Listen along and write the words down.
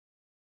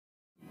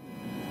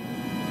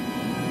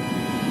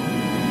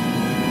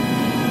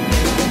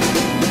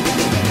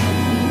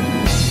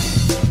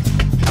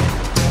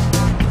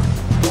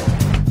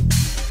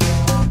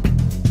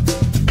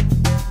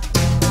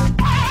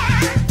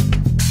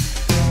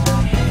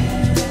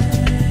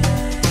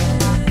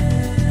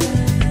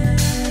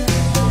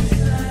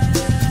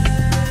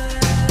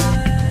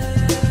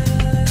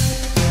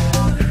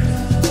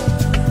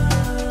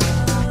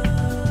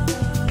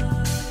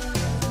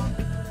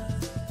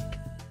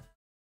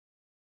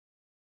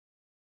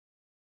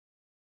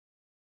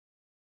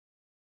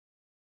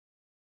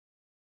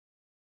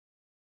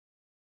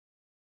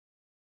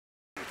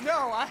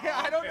No,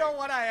 I don't know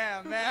what I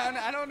am, man.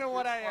 I don't know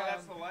what I am. Well,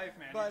 that's the life,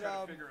 man. But, you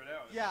try to figure it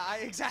out. Yeah,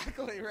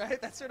 exactly,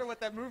 right? That's sort of what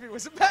that movie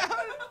was about.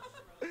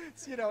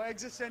 It's, you know,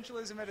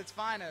 existentialism at its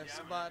finest.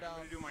 Yeah, but I'm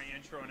going to do my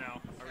intro now.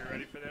 Are we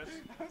ready for this?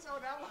 So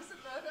that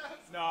wasn't that.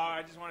 No,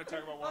 I just want to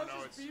talk about Warren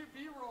Oates.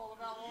 B-roll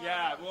about Warren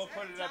Yeah, Oates. we'll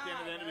put it at the end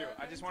of the interview.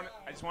 I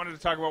just wanted to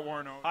talk about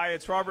Warren Oates. Hi,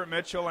 it's Robert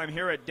Mitchell. I'm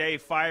here at day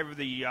 5 of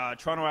the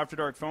Toronto After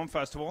Dark Film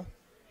Festival.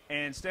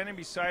 And standing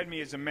beside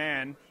me is a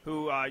man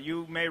who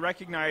you may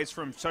recognize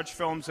from such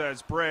films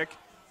as Brick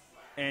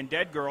and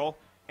Deadgirl.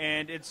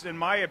 And it's in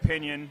my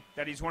opinion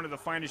that he's one of the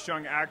finest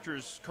young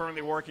actors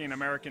currently working in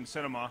American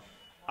cinema.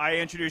 I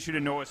introduce you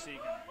to Noah Segan.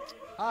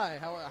 Hi,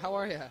 how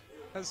are you?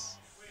 There's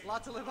a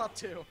lot to live up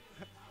to.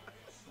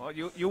 Well,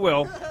 you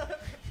will.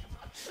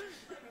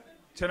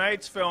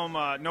 Tonight's film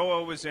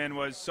Noah was in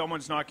was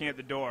Someone's Knocking at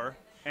the Door.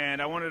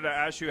 And I wanted to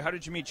ask you, how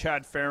did you meet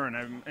Chad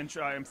Farron?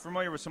 I'm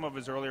familiar with some of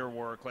his earlier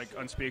work, like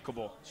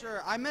Unspeakable.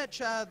 Sure. I met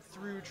Chad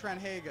through Trent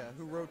Haga,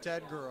 who wrote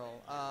Deadgirl.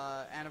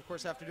 And, of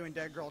course, after doing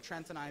Deadgirl,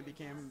 Trent and I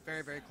became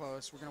very, very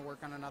close. We're going to work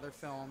on another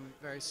film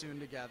very soon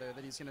together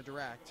that he's going to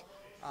direct,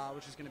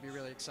 which is going to be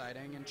really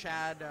exciting. And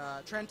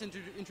Trent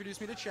introduced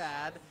me to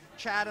Chad.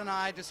 Chad and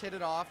I just hit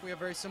it off. We have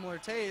very similar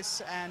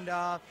tastes. And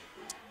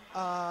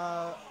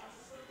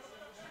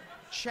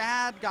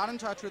Chad got in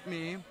touch with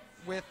me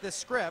with this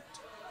script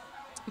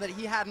that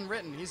he hadn't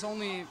written. He's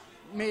only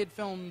made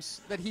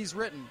films that he's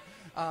written.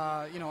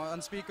 You know,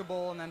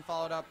 Unspeakable, and then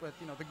followed up with,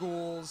 you know, The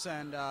Ghouls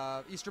and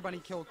Easter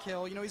Bunny Kill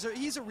Kill. You know,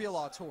 he's a real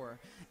auteur.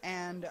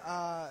 And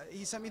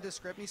he sent me this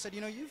script, and he said,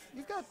 you know,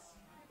 you've got,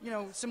 you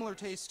know, similar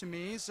tastes to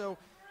me, so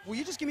will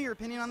you just give me your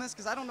opinion on this?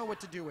 Because I don't know what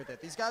to do with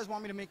it. These guys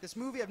want me to make this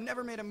movie. I've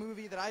never made a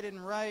movie that I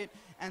didn't write.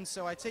 And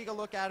so I take a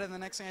look at it, and the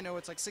next thing I know,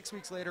 it's like 6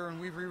 weeks later,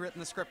 and we've rewritten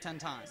the script 10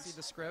 times. I see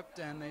the script,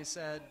 and they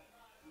said,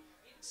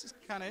 this is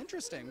kind of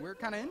interesting. We're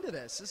kind of into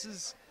this. This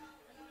is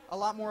a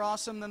lot more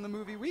awesome than the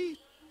movie we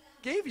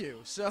gave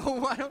you. So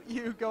why don't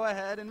you go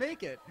ahead and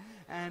make it?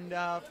 And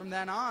from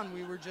then on,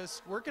 we were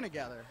just working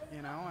together,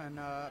 you know, and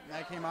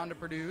I came on to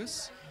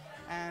produce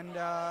and,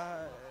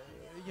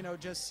 you know,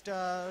 just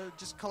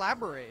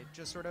collaborate,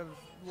 just sort of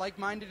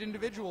like-minded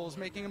individuals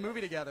making a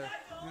movie together,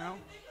 you know?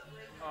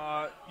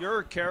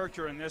 Your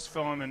character in this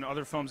film and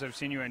other films I've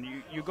seen you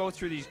in, you go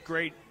through these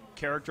great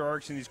character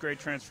arcs and these great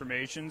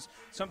transformations,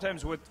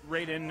 sometimes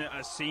right in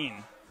a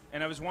scene.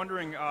 And I was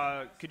wondering,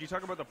 could you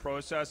talk about the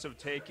process of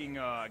taking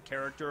a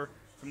character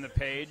from the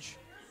page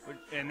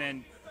and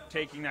then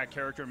taking that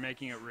character and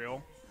making it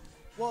real?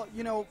 Well,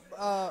 you know,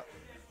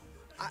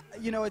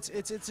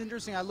 it's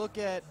interesting. I look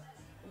at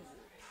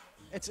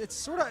it's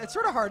sort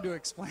of hard to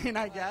explain,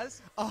 I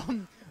guess.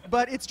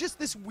 But it's just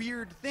this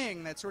weird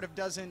thing that sort of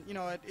doesn't, you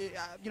know,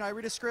 I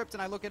read a script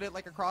and I look at it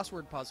like a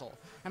crossword puzzle,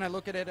 and I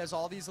look at it as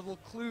all these little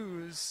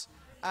clues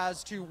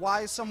as to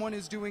why someone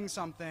is doing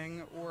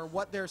something or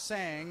what they're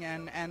saying,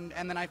 and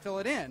then I fill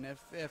it in. If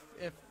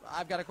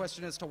I've got a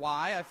question as to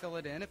why, I fill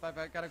it in. If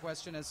I've got a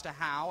question as to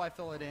how, I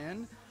fill it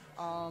in.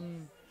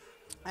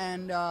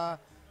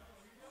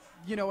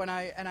 You know, and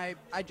I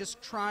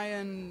just try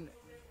and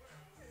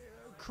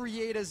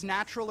create as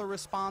natural a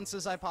response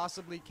as I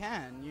possibly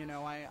can. You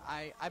know,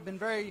 I've been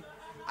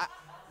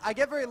I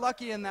get very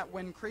lucky in that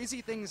when crazy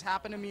things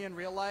happen to me in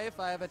real life,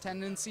 I have a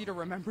tendency to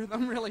remember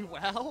them really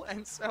well,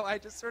 and so I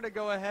just sort of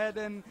go ahead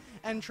and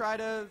try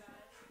to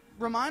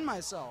remind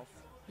myself,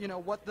 you know,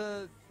 what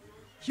the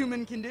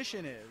human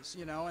condition is,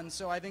 you know. And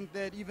so I think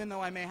that even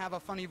though I may have a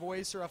funny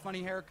voice or a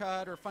funny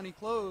haircut or funny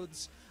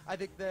clothes, I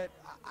think that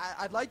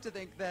I'd like to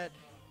think that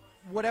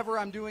whatever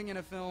I'm doing in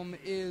a film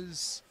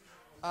is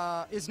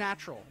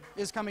natural,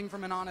 is coming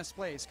from an honest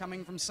place,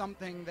 coming from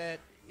something that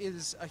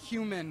is a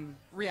human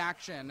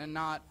reaction and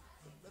not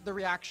the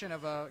reaction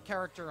of a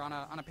character on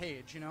a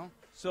page, you know?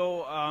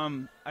 So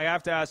I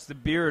have to ask, the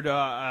beard,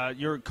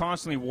 you're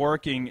constantly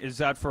working. Is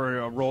that for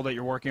a role that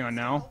you're working on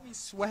now? Help me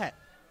sweat.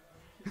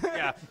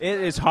 Yeah,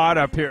 it is hot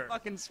up here.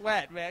 Fucking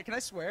sweat, man. Can I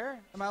swear?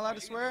 Am I allowed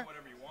to swear?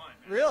 Whatever you want.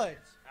 Really?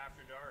 It's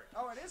after dark.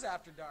 Oh, it is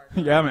after dark.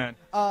 Yeah, man.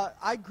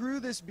 I grew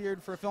this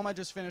beard for a film I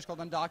just finished called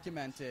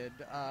Undocumented,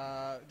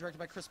 directed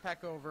by Chris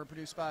Peckover,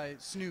 produced by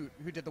Snoot,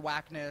 who did The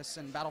Whackness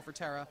and Battle for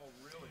Terra. Oh,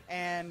 really?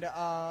 And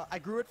I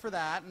grew it for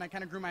that, and I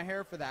kind of grew my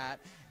hair for that,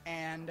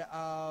 and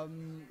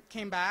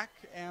came back,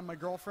 and my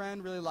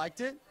girlfriend really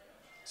liked it,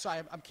 so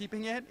I'm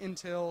keeping it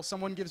until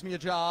someone gives me a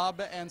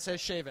job and says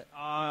shave it.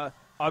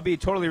 I'll be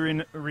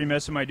totally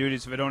remiss in my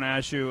duties if I don't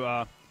ask you,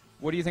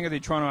 what do you think of the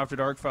Toronto After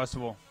Dark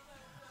Festival?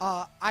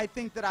 I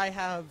think that I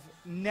have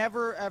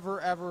never,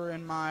 ever, ever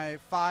in my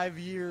 5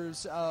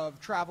 years of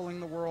traveling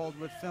the world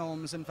with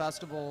films and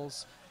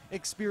festivals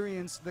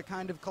experienced the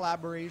kind of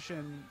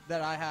collaboration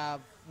that I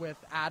have with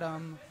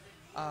Adam,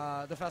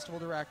 the festival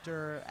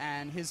director,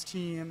 and his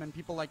team, and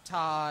people like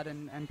Todd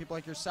and people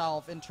like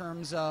yourself, in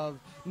terms of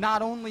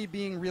not only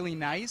being really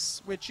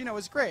nice, which, you know,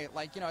 is great.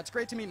 Like, you know, it's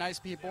great to meet nice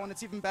people, and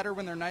it's even better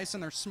when they're nice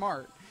and they're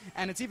smart.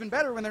 And it's even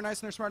better when they're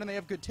nice and they're smart and they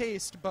have good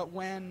taste, but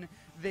when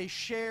they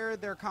share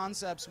their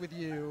concepts with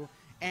you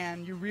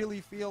and you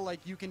really feel like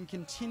you can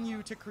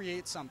continue to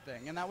create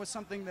something. And that was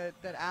something that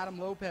Adam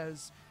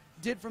Lopez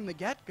did from the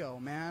get-go,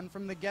 man.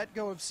 From the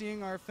get-go of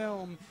seeing our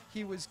film,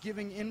 he was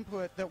giving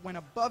input that went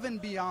above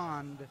and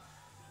beyond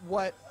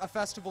what a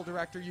festival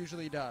director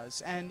usually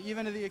does. And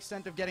even to the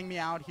extent of getting me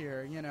out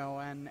here, you know,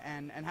 and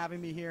having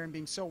me here and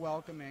being so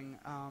welcoming.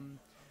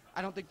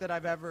 I don't think that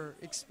I've ever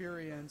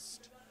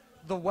experienced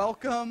the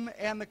welcome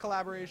and the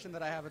collaboration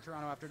that I have at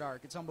Toronto After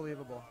Dark. It's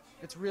unbelievable.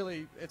 It's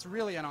really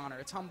an honor.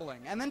 It's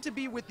humbling. And then to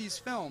be with these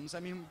films,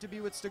 I mean, to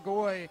be with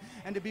Stegoi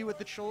and to be with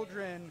the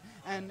children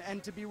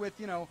and to be with,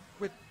 you know,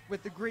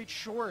 with the great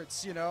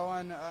shorts, you know,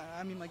 and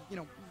I mean, like, you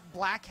know,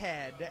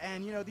 Blackhead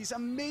and, you know, these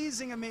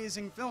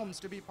amazing films,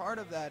 to be part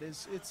of that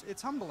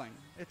it's humbling.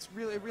 It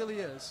really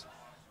is.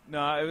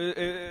 No,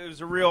 it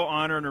was a real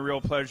honor and a real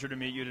pleasure to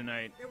meet you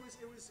tonight. It was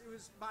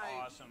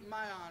Awesome.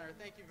 my honor.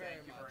 Thank you very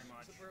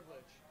much. It's a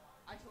privilege.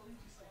 I totally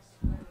just like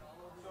sweated all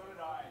over. So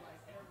did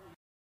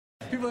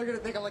I. People are gonna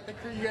think I'm like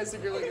you guys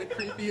think you're like the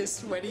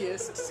creepiest,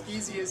 sweatiest,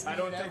 skeeziest. I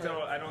don't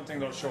think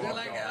they'll show They're up.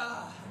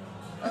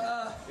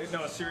 Like,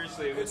 no,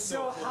 seriously, it's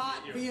so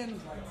hot being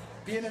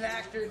an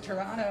actor in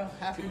Toronto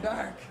After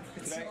Dark.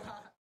 It's so hot.